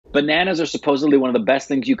Bananas are supposedly one of the best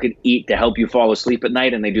things you could eat to help you fall asleep at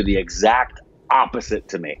night, and they do the exact opposite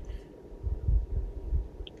to me.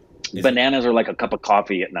 Bananas are like a cup of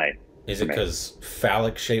coffee at night. Is it because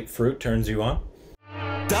phallic-shaped fruit turns you on?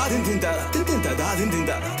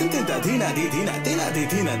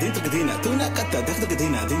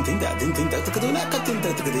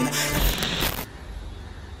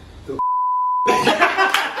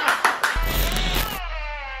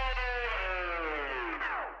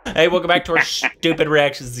 Hey, welcome back to our stupid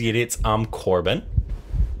reactions, the idiots. I'm Corbin.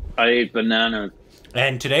 I ate banana.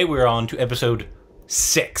 And today we're on to episode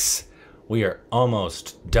 6. We are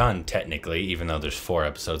almost done, technically, even though there's 4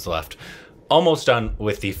 episodes left. Almost done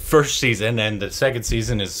with the first season, and the second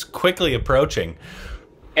season is quickly approaching.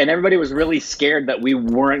 And everybody was really scared that we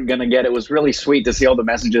weren't going to get it. It was really sweet to see all the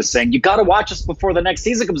messages saying, you got to watch us before the next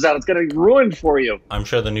season comes out. It's going to be ruined for you. I'm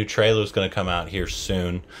sure the new trailer is going to come out here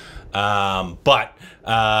soon.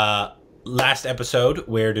 Last episode,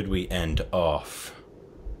 where did we end off?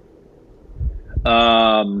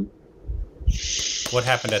 What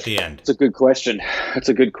happened at the end? It's a good question. That's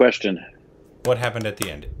a good question. What happened at the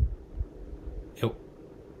end? I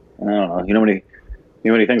don't know. You know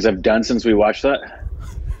how many things I've done since we watched that?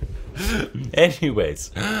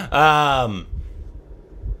 Anyways,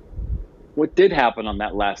 what did happen on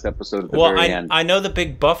that last episode at the very end? I know the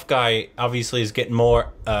big buff guy obviously is getting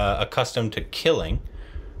more accustomed to killing,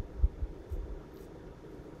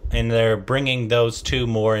 and they're bringing those two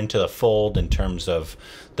more into the fold in terms of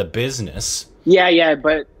the business. Yeah,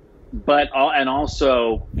 but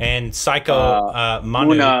also Psycho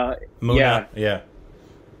Muna, yeah.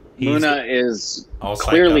 Muna is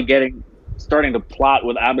clearly starting to plot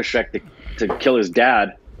with Abhishek to kill his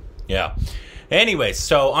dad. Yeah. Anyways,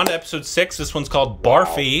 so on to episode 6. This one's called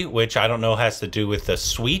Barfi, which I don't know has to do with the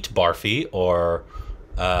sweet Barfi or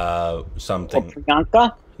something. Or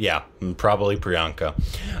Priyanka? Yeah, probably Priyanka.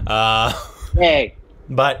 Hey.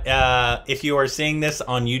 But if you are seeing this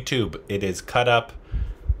on YouTube, it is cut up.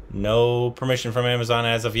 No permission from Amazon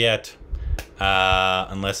as of yet.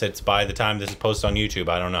 Unless it's by the time this is posted on YouTube.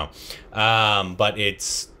 I don't know. But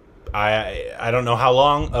it's... I don't know how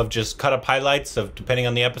long of just cut up highlights of depending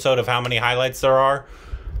on the episode of how many highlights there are,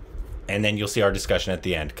 and then you'll see our discussion at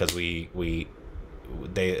the end because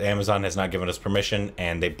Amazon has not given us permission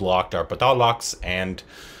and they blocked our Patalox and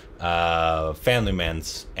Family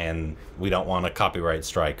Man's, and we don't want a copyright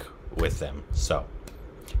strike with them. So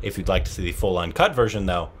if you'd like to see the full uncut version,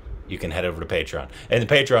 though, you can head over to Patreon. And the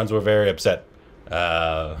Patrons were very upset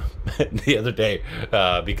the other day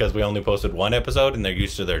because we only posted 1 episode and they're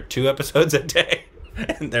used to their 2 episodes a day,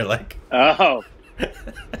 and they're like, oh.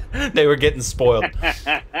 They were getting spoiled.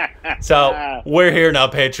 So we're here now,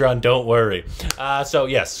 Patreon, don't worry. So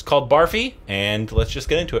yes, it's called Barfi, and let's just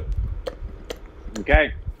get into it.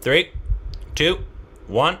 Okay, 3 2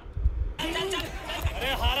 1.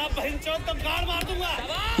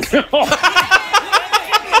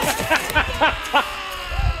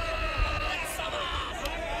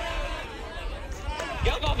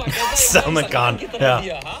 Salman Khan.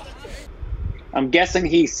 Yeah. I'm guessing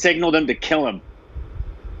he signaled him to kill him.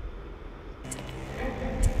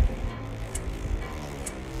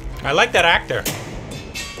 I like that actor.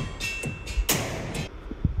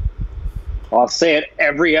 I'll say it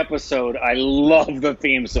every episode. I love the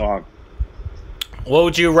theme song. What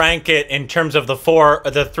would you rank it in terms of the 4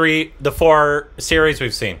 series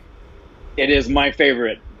we've seen? It is my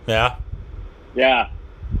favorite. Yeah. Yeah.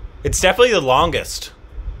 It's definitely the longest.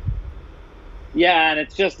 Yeah, and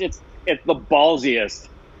it's the ballsiest.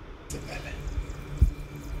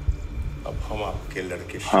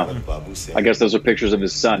 I guess those are pictures of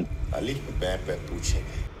his son.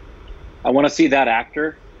 I want to see that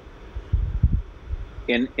actor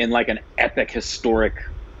in like an epic historic.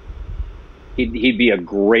 He'd be a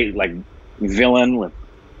great like villain with.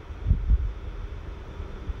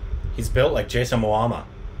 He's built like Jason Momoa.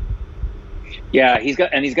 Yeah, he's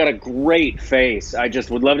got a great face. I just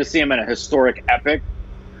would love to see him in a historic epic.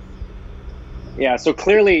 Yeah, so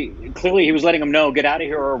clearly he was letting him know, get out of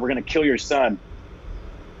here or we're going to kill your son.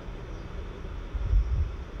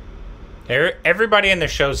 Everybody in the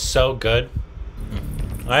show's so good.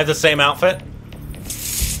 I have the same outfit.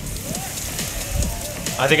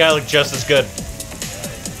 I think I look just as good.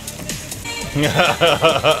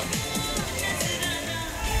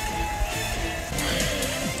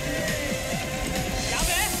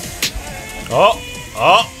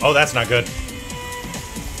 Oh, that's not good.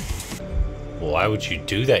 Why would you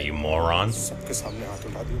do that, you moron? He's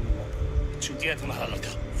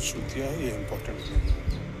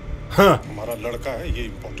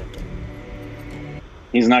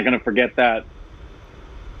not going to forget that.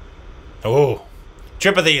 Oh,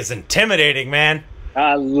 Tripathi is intimidating, man.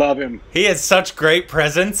 I love him. He has such great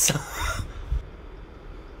presence.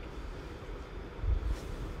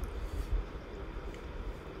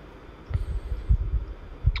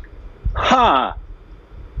 Huh.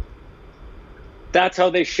 That's how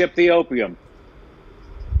they ship the opium.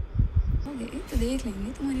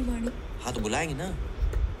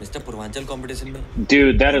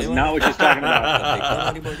 Dude, that is not what she's talking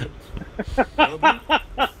about.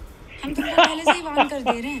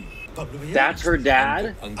 That's her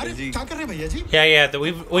dad? Yeah,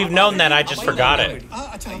 we've known that. I just forgot it.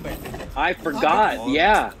 I forgot,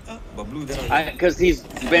 yeah. Because he's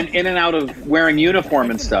been in and out of wearing uniform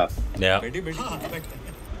and stuff. Yeah.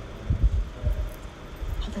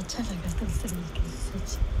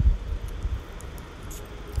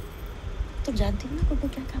 तुम जानती हो ना वो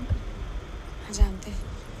क्या काम करता है? हाँ जानते हैं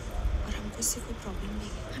और हमको इससे कोई प्रॉब्लम नहीं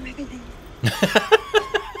है हमें भी नहीं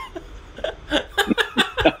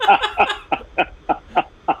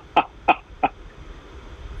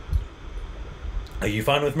Are you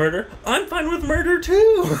fine with murder? I'm fine with murder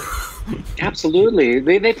too. Absolutely.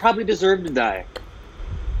 They probably deserve to die.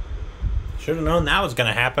 Should have known that was going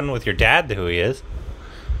to happen with your dad, who he is.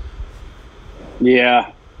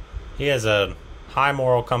 Yeah. He has a high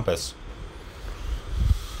moral compass.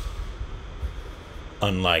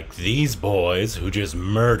 Unlike these boys who just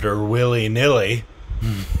murder willy-nilly.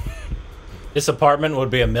 This apartment would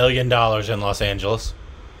be $1 million in Los Angeles.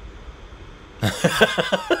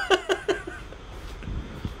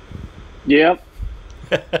 Yep.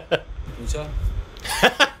 पूछा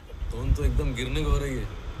tone तो एकदम गिरने को हो रही है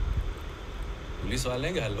police वाले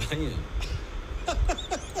हैं कि हलवाई हैं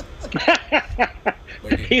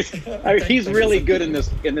he's really good in this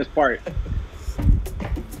part.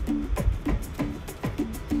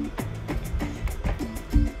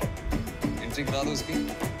 Entry करा दो उसकी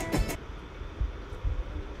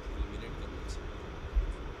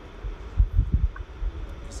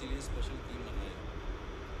इसीलिए स्पेशल टीम बनाया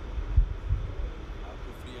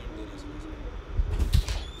आपको फ्री एंड देना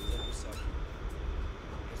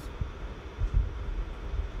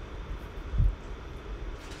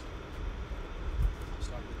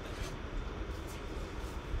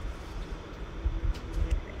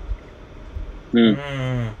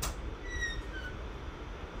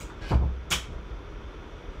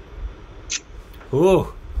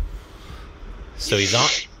Ooh. So he's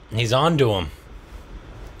on to him.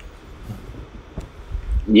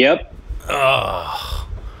 Yep. Oh.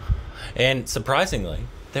 And surprisingly,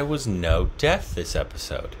 there was no death this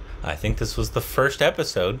episode. I think this was the first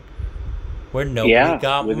episode where nobody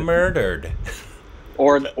got murdered.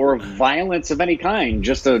 Or violence of any kind.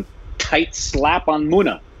 Just a tight slap on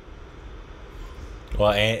Muna.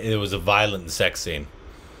 Well, and it was a violent sex scene.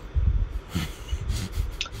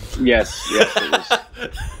 Yes, it was.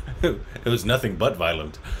 It was nothing but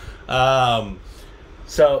violent.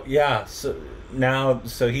 So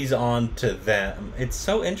he's on to them. It's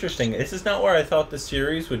so interesting. This is not where I thought the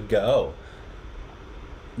series would go.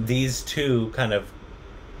 These two kind of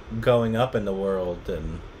going up in the world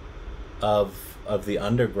and of the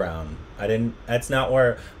underground. That's not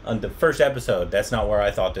where, on the first episode, that's not where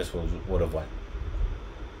I thought this would have went.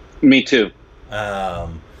 Me too.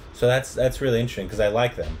 So that's really interesting because I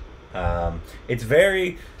like them. It's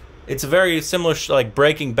very similar, like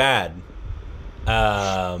Breaking Bad.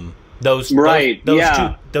 Those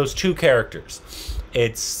two characters.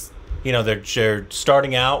 It's they're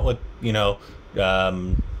starting out with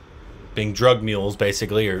being drug mules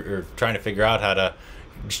basically, or trying to figure out how to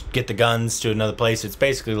get the guns to another place. It's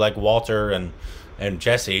basically like Walter and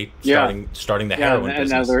Jesse starting the heroin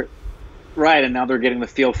business. And now they're getting the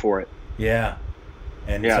feel for it. Yeah.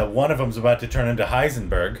 And so one of them's about to turn into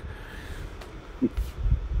Heisenberg,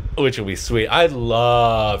 which will be sweet. I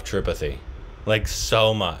love Tripathi, like,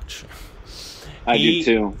 so much. I do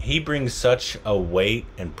too. He brings such a weight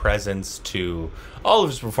and presence to all of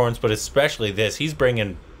his performance, but especially this. He's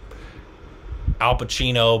bringing Al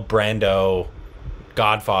Pacino, Brando,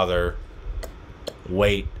 Godfather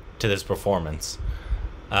weight to this performance.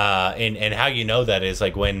 And how you know that is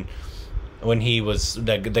like when he was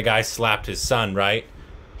the guy slapped his son, right?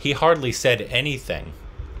 He hardly said anything,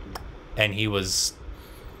 and he was.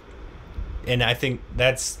 And I think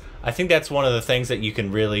that's one of the things that you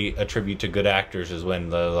can really attribute to good actors is when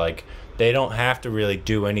they don't have to really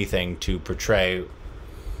do anything to portray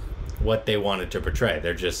what they wanted to portray.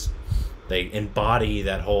 They embody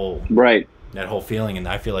that whole feeling, and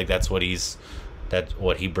I feel like that's what he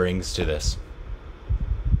brings to this.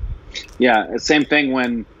 Yeah, same thing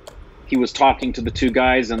when he was talking to the two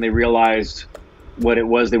guys and they realized what it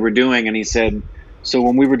was they were doing, and he said, So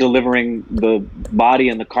when we were delivering the body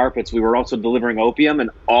and the carpets, we were also delivering opium,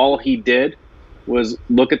 and all he did was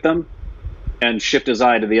look at them and shift his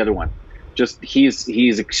eye to the other one. Just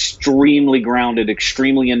he's extremely grounded,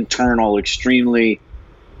 extremely internal, extremely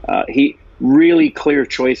he really clear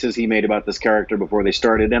choices he made about this character before they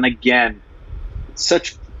started. And again,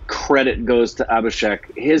 such credit goes to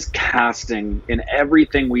Abhishek. His casting in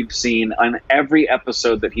everything we've seen on every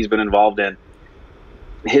episode that he's been involved in,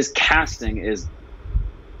 his casting is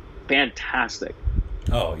fantastic.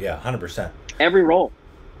 Oh yeah, 100%. Every role.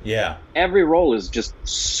 Yeah. Every role is just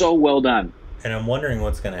so well done. And I'm wondering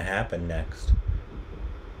what's going to happen next.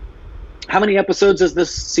 How many episodes is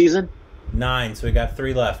this season? 9, so we got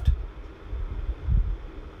 3 left.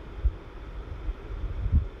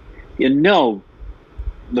 You know,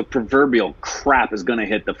 the proverbial crap is going to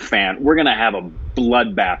hit the fan. We're going to have a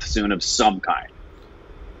bloodbath soon of some kind.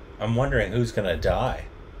 I'm wondering who's going to die.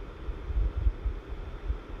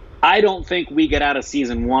 I don't think we get out of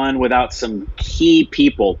season 1 without some key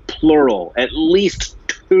people, plural, at least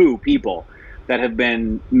 2 people that have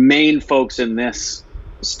been main folks in this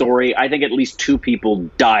story. I think at least 2 people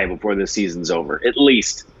die before this season's over. At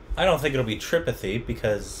least. I don't think it'll be Tripathi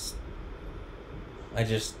because I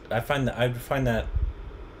find that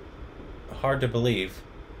hard to believe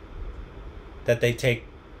that they take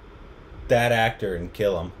that actor and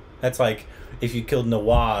kill him. That's like if you killed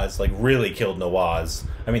Nawaz, like really killed Nawaz.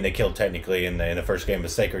 I mean, they killed technically in the first game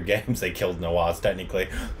of Sacred Games. They killed Nawaz technically,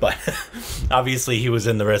 but obviously he was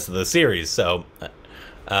in the rest of the series. So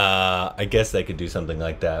I guess they could do something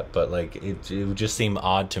like that. But like it would just seem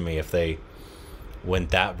odd to me if they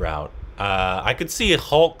went that route. I could see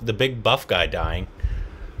Hulk, the big buff guy, dying,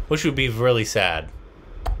 which would be really sad.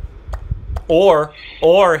 Or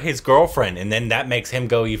his girlfriend, and then that makes him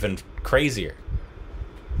go even crazier.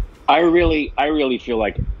 I really feel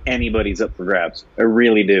like anybody's up for grabs. I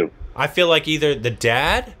really do. I feel like either the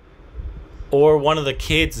dad or one of the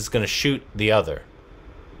kids is going to shoot the other.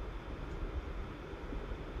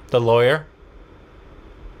 The lawyer.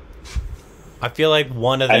 I feel like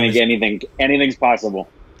one of them. I think anything's possible.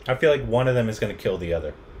 I feel like one of them is going to kill the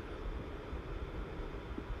other.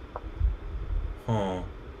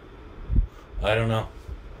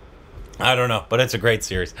 I don't know, but it's a great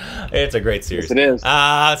series. It's a great series. Yes, it is.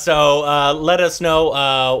 So let us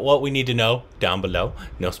know what we need to know down below.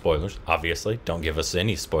 No spoilers, obviously. Don't give us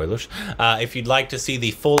any spoilers. If you'd like to see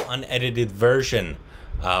the full unedited version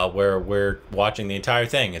where we're watching the entire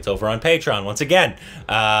thing, it's over on Patreon. Once again,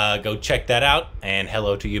 go check that out. And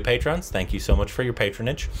hello to you patrons. Thank you so much for your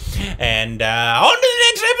patronage. And on to the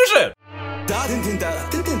next episode. Da din din da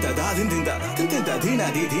din din da da din din da din din da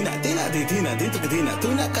dina di dina dina di dina din din dina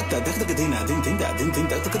tuna katta da dina din din da din din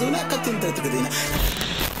da tuna katta din da dina